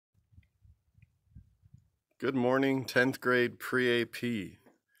Good morning, 10th grade pre-AP.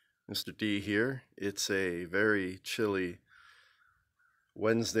 Mr. D here. It's a very chilly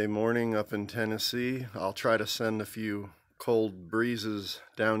Wednesday morning up in Tennessee. I'll try to send a few cold breezes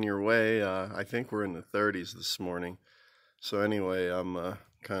down your way. I think we're in the 30s this morning. So anyway, I'm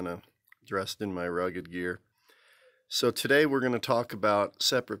kind of dressed in my rugged gear. So today we're going to talk about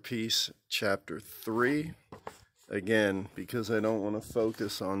Separate Peace, Chapter 3. Again, because I don't want to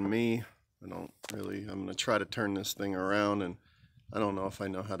focus on me. I'm going to try to turn this thing around, and I don't know if I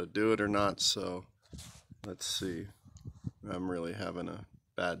know how to do it or not, so let's see. I'm really having a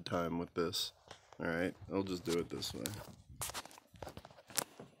bad time with this. Alright, I'll just do it this way.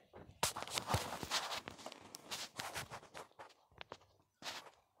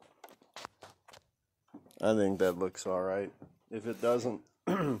 I think that looks alright. If it doesn't,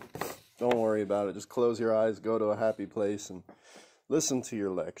 don't worry about it. Just close your eyes, go to a happy place, and listen to your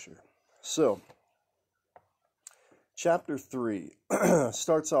lecture. So, Chapter 3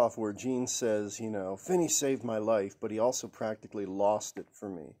 starts off where Gene says, Finney saved my life, but he also practically lost it for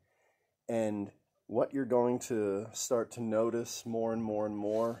me. And what you're going to start to notice more and more and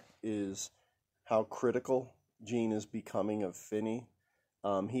more is how critical Gene is becoming of Finney.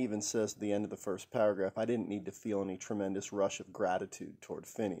 He even says at the end of the first paragraph, I didn't need to feel any tremendous rush of gratitude toward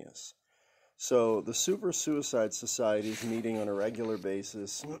Phineas. So the Super Suicide Society is meeting on a regular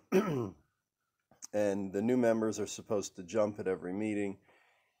basis. And the new members are supposed to jump at every meeting.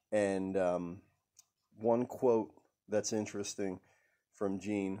 And one quote that's interesting from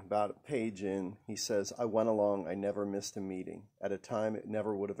Gene, about a page in, he says, I went along, I never missed a meeting. At a time, it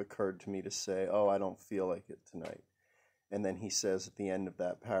never would have occurred to me to say, oh, I don't feel like it tonight. And then he says at the end of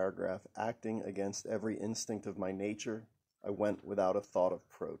that paragraph, acting against every instinct of my nature, I went without a thought of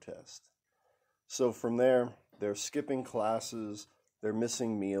protest. So from there, they're skipping classes, they're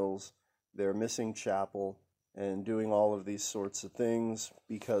missing meals, they're missing chapel, and doing all of these sorts of things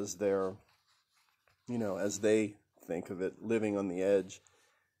because they're, as they think of it, living on the edge.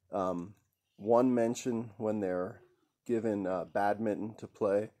 One mention when they're given badminton to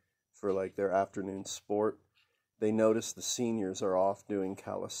play for like their afternoon sport, they notice the seniors are off doing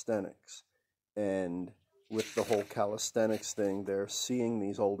calisthenics. And with the whole calisthenics thing, they're seeing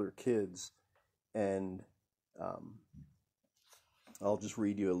these older kids, and I'll just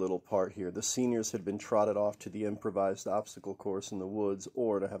read you a little part here. The seniors had been trotted off to the improvised obstacle course in the woods,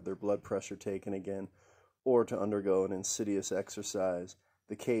 or to have their blood pressure taken again, or to undergo an insidious exercise.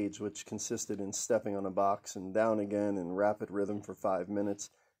 The cage, which consisted in stepping on a box and down again in rapid rhythm for 5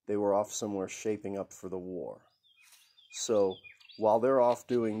 minutes, they were off somewhere shaping up for the war. So, while they're off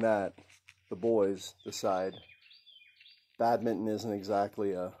doing that, the boys decide badminton isn't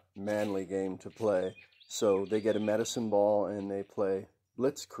exactly a manly game to play. So they get a medicine ball and they play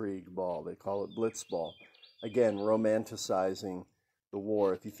blitzkrieg ball. They call it blitzball. Again, romanticizing the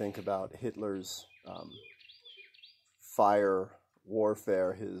war. If you think about Hitler's fire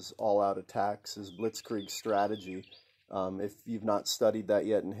warfare, his all-out attacks, his blitzkrieg strategy. If you've not studied that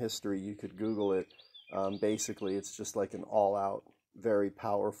yet in history, you could Google it. Basically, it's just like an all-out, very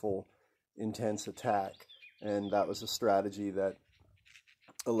powerful, intense attack. And that was a strategy that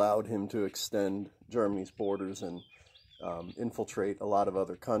allowed him to extend Germany's borders and infiltrate a lot of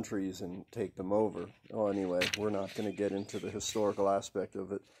other countries and take them over. Oh, anyway, we're not going to get into the historical aspect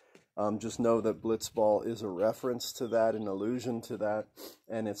of it. Just know that blitzball is a reference to that, an allusion to that,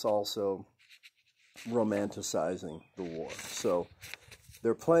 and it's also romanticizing the war. So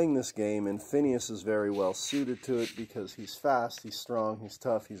they're playing this game, and Phineas is very well suited to it because he's fast, he's strong, he's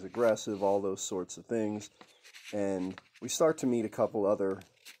tough, he's aggressive, all those sorts of things. And we start to meet a couple other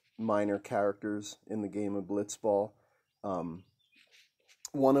minor characters in the game of blitzball.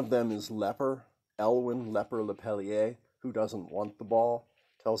 One of them is Leper, Elwyn Leper Lepellier, who doesn't want the ball.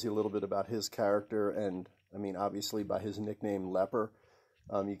 Tells you a little bit about his character, and obviously by his nickname Leper,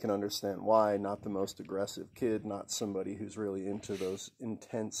 you can understand why. Not the most aggressive kid, not somebody who's really into those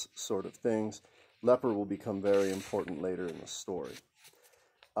intense sort of things. Leper will become very important later in the story.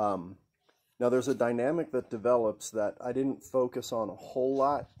 Now, there's a dynamic that develops that I didn't focus on a whole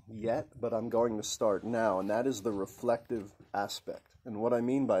lot yet, but I'm going to start now, and that is the reflective aspect. And what I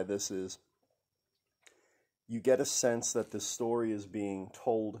mean by this is you get a sense that this story is being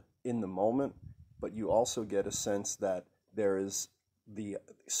told in the moment, but you also get a sense that there is the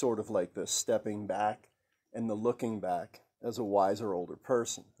sort of like the stepping back and the looking back as a wiser older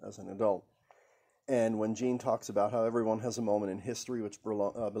person, as an adult. And when Gene talks about how everyone has a moment in history which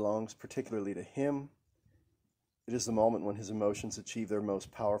belongs particularly to him, it is the moment when his emotions achieve their most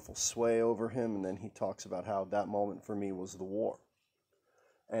powerful sway over him. And then he talks about how that moment for me was the war.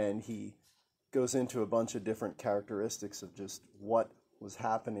 And he goes into a bunch of different characteristics of just what was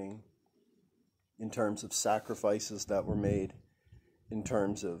happening in terms of sacrifices that were made, in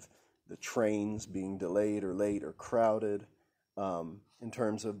terms of the trains being delayed or late or crowded, in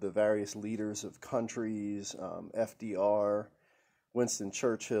terms of the various leaders of countries, FDR, Winston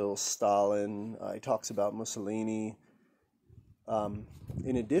Churchill, Stalin. He talks about Mussolini.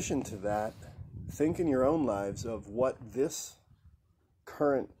 In addition to that, think in your own lives of what this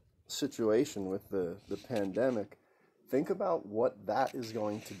current situation with the pandemic, think about what that is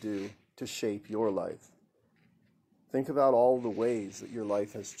going to do to shape your life. Think about all the ways that your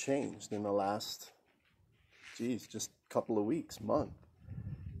life has changed in the last, just a couple of weeks, month.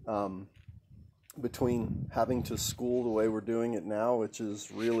 Between having to school the way we're doing it now, which is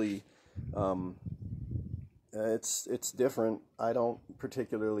really, it's different. I don't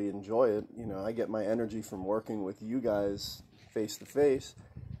particularly enjoy it. I get my energy from working with you guys face to face,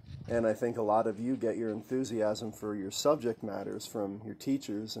 and I think a lot of you get your enthusiasm for your subject matters from your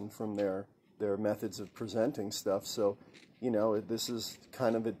teachers and from their methods of presenting stuff. So, this is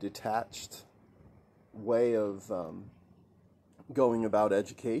kind of a detached way of going about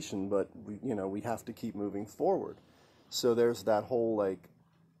education, but we have to keep moving forward. So there's that whole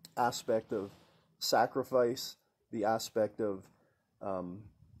aspect of sacrifice, the aspect of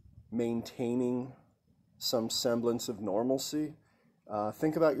maintaining some semblance of normalcy.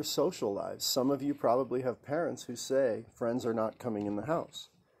 Think about your social lives. Some of you probably have parents who say friends are not coming in the house.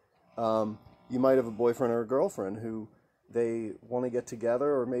 You might have a boyfriend or a girlfriend who they want to get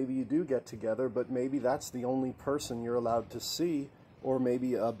together, or maybe you do get together, but maybe that's the only person you're allowed to see, or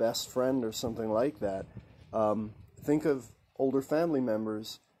maybe a best friend or something like that. Think of older family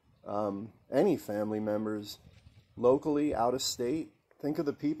members, any family members, locally, out of state. Think of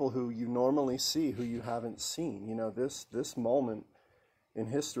the people who you normally see, who you haven't seen. This moment in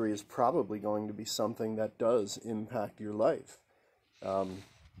history is probably going to be something that does impact your life.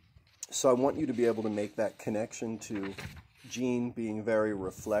 So I want you to be able to make that connection to Gene being very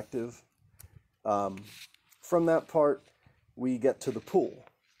reflective. From that part, we get to the pool.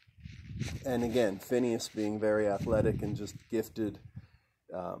 And again, Phineas being very athletic and just gifted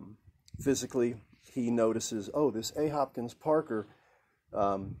physically, he notices, this A. Hopkins Parker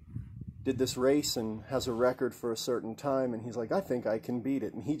did this race and has a record for a certain time, and he's like, I think I can beat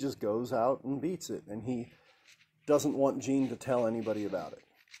it. And he just goes out and beats it, and he doesn't want Gene to tell anybody about it.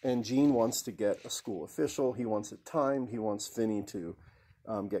 And Gene wants to get a school official. He wants it timed. He wants Finney to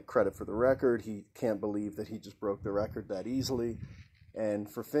get credit for the record. He can't believe that he just broke the record that easily. And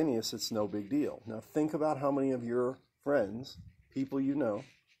for Phineas, it's no big deal. Now think about how many of your friends, people you know,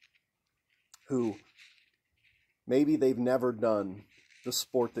 who maybe they've never done the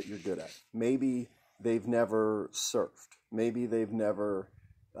sport that you're good at. Maybe they've never surfed. Maybe they've never,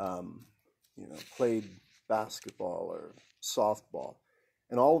 played basketball or softball.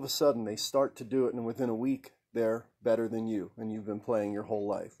 And all of a sudden they start to do it, and within a week they're better than you, and you've been playing your whole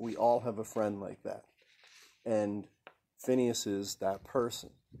life. We all have a friend like that. And Phineas is that person.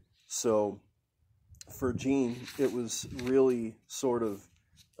 So for Gene, it was really sort of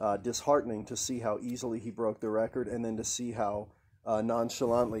disheartening to see how easily he broke the record, and then to see how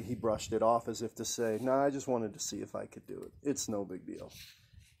nonchalantly he brushed it off, as if to say, I just wanted to see if I could do it. It's no big deal.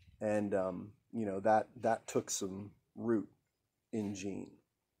 And, that took some root in Gene.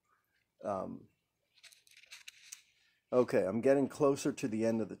 Okay, I'm getting closer to the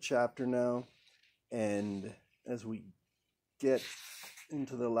end of the chapter now, and as we get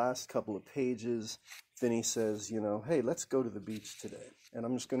into the last couple of pages, Finney says, hey, let's go to the beach today. And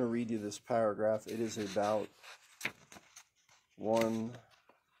I'm just going to read you this paragraph. It is about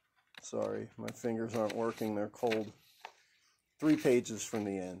sorry, my fingers aren't working, they're cold. 3 pages from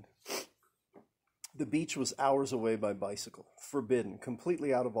the end. The beach was hours away by bicycle, forbidden,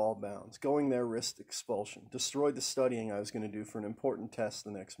 completely out of all bounds. Going there risked expulsion, destroyed the studying I was going to do for an important test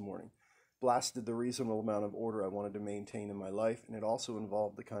the next morning, blasted the reasonable amount of order I wanted to maintain in my life, and it also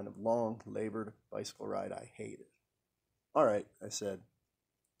involved the kind of long, labored bicycle ride I hated. All right, I said.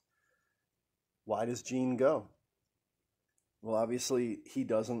 Why does Gene go? Well, obviously, he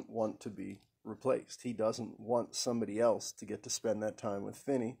doesn't want to be replaced. He doesn't want somebody else to get to spend that time with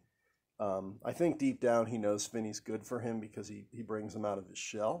Finney. I think deep down he knows Finney's good for him because he brings him out of his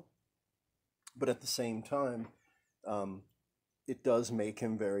shell. But at the same time, it does make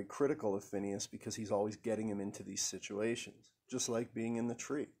him very critical of Phineas because he's always getting him into these situations, just like being in the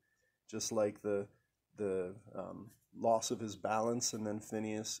tree, just like the loss of his balance and then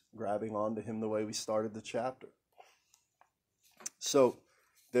Phineas grabbing onto him the way we started the chapter. So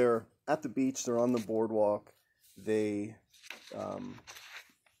they're at the beach, they're on the boardwalk, they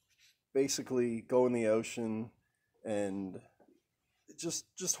basically go in the ocean and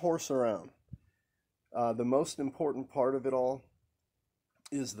just horse around. The most important part of it all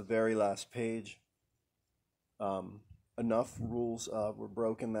is the very last page. Enough rules were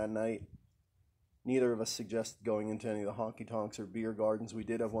broken that night. Neither of us suggested going into any of the honky-tonks or beer gardens. We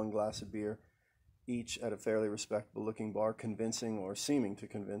did have one glass of beer, each at a fairly respectable-looking bar, convincing or seeming to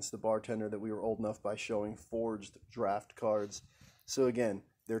convince the bartender that we were old enough by showing forged draft cards. So again,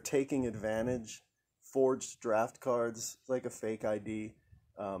 they're taking advantage. Forged draft cards, like a fake ID,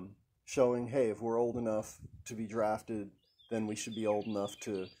 showing, hey, if we're old enough to be drafted, then we should be old enough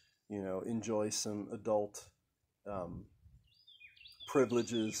to, enjoy some adult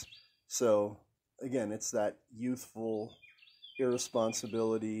privileges. So again, it's that youthful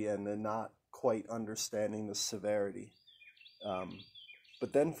irresponsibility and the not quite understanding the severity.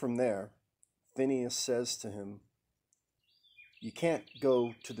 But then from there, Phineas says to him, you can't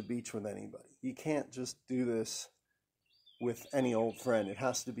go to the beach with anybody. You can't just do this with any old friend. It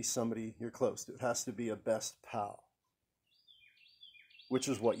has to be somebody you're close to. It has to be a best pal, which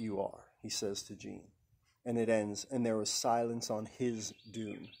is what you are, he says to Gene. And it ends, and there was silence on his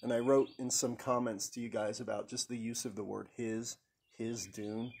dune. And I wrote in some comments to you guys about just the use of the word his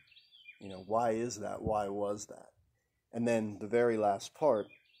dune. Why is that? Why was that? And then the very last part,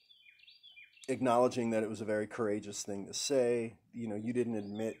 acknowledging that it was a very courageous thing to say. You didn't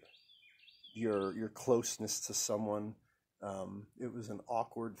admit your closeness to someone. It was an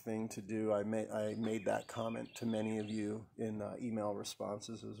awkward thing to do. I made that comment to many of you in email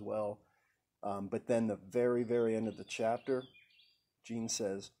responses as well. But then the very, very end of the chapter, Gene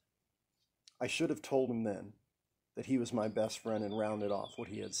says, I should have told him then that he was my best friend and rounded off what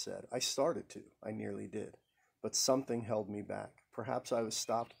he had said. I started to. I nearly did. But something held me back. Perhaps I was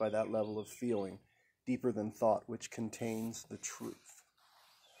stopped by that level of feeling, deeper than thought, which contains the truth.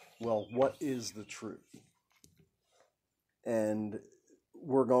 Well, what is the truth? And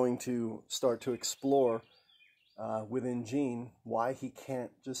we're going to start to explore within Gene why he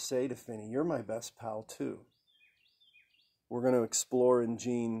can't just say to Finney, you're my best pal too. We're going to explore in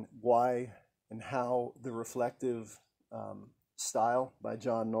Gene why and how the reflective style by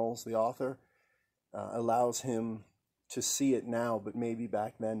John Knowles, the author, allows him to see it now, but maybe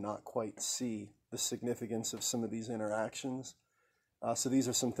back then not quite see the significance of some of these interactions. So these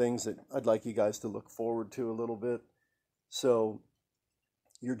are some things that I'd like you guys to look forward to a little bit. So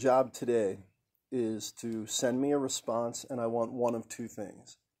your job today is to send me a response, and I want one of two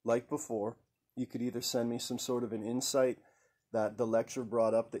things. Like before, you could either send me some sort of an insight that the lecture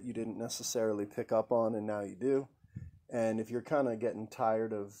brought up that you didn't necessarily pick up on and now you do. And if you're kind of getting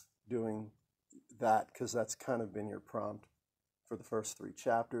tired of doing that, because that's kind of been your prompt for the first 3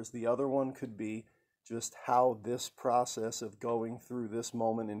 chapters, the other one could be just how this process of going through this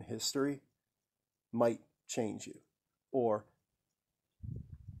moment in history might change you, or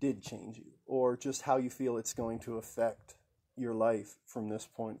did change you, or just how you feel it's going to affect your life from this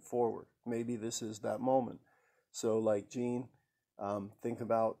point forward. Maybe this is that moment. So like Gene, think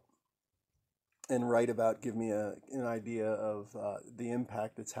about and write about, give me an idea of the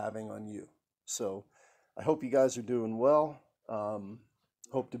impact it's having on you. So I hope you guys are doing well.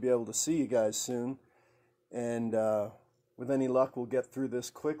 Hope to be able to see you guys soon. And with any luck, we'll get through this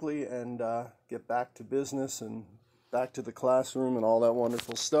quickly and get back to business and back to the classroom and all that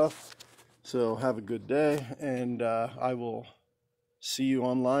wonderful stuff. So have a good day, and I will see you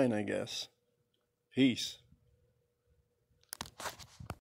online, I guess. Peace.